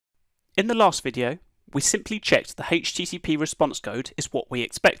In the last video, we simply checked the HTTP response code is what we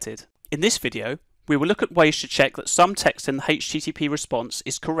expected. In this video, we will look at ways to check that some text in the HTTP response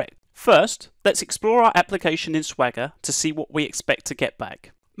is correct. First, let's explore our application in Swagger to see what we expect to get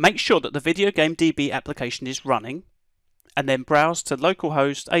back. Make sure that the video game DB application is running, and then browse to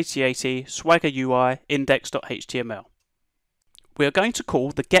localhost 8080 swagger UI index.html. We are going to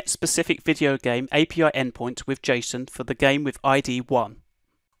call the getSpecificVideoGame API endpoint with JSON for the game with ID 1.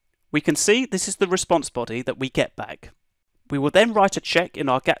 We can see this is the response body that we get back. We will then write a check in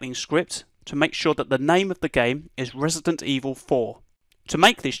our Gatling script to make sure that the name of the game is Resident Evil 4. To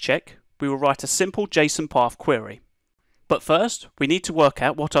make this check, we will write a simple JSON Path query. But first, we need to work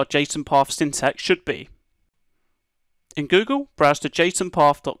out what our JSON Path syntax should be. In Google, browse to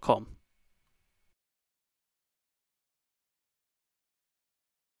jasonpath.com.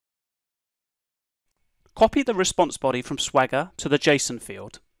 Copy the response body from Swagger to the JSON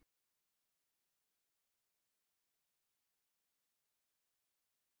field.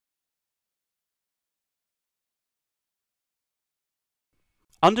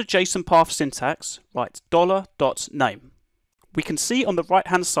 Under JSON Path syntax, write $.name. We can see on the right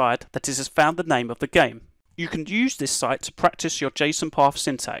hand side that it has found the name of the game. You can use this site to practice your JSON Path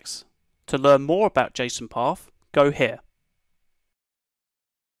syntax. To learn more about JSON Path, go here.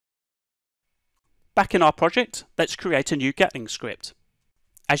 Back in our project, let's create a new Gatling script.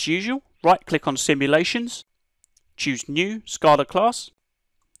 As usual, right-click on Simulations, choose New Scala class,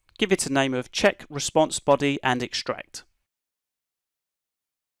 give it a name of Check Response Body and Extract.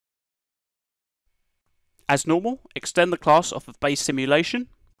 As normal, extend the class off of base simulation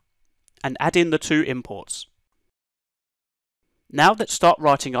and add in the two imports. Now let's start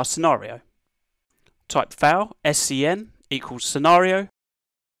writing our scenario. Type val scn equals scenario,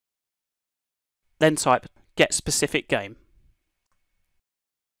 then type getSpecificGame.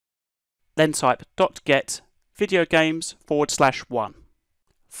 Then type .get videogames/1.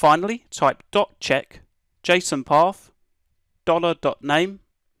 Finally, type .check JSON path $.name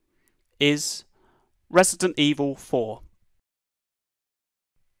is Resident Evil 4.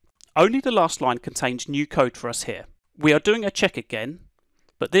 Only the last line contains new code for us here. We are doing a check again,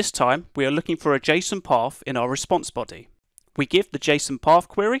 but this time we are looking for a JSON path in our response body. We give the JSON path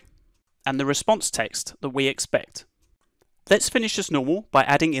query and the response text that we expect. Let's finish as normal by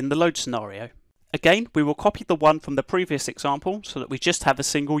adding in the load scenario. Again, we will copy the one from the previous example so that we just have a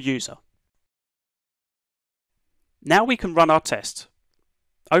single user. Now we can run our test.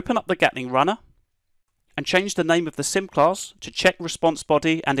 Open up the Gatling runner and change the name of the sim class to Check Response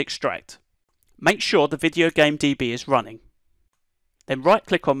Body and Extract. Make sure the video game DB is running. Then right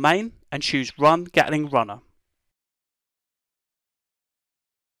click on Main and choose Run Gatling Runner.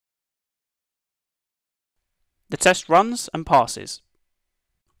 The test runs and passes.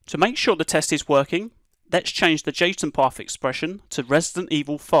 To make sure the test is working, let's change the JSON path expression to Resident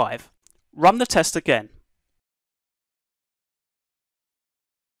Evil 5. Run the test again.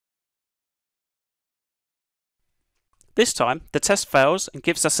 This time, the test fails and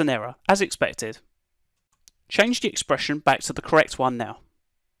gives us an error, as expected. Change the expression back to the correct one now.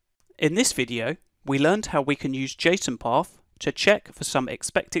 In this video, we learned how we can use JSON Path to check for some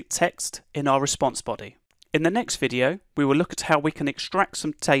expected text in our response body. In the next video, we will look at how we can extract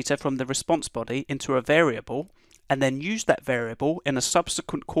some data from the response body into a variable and then use that variable in a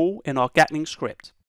subsequent call in our Gatling script.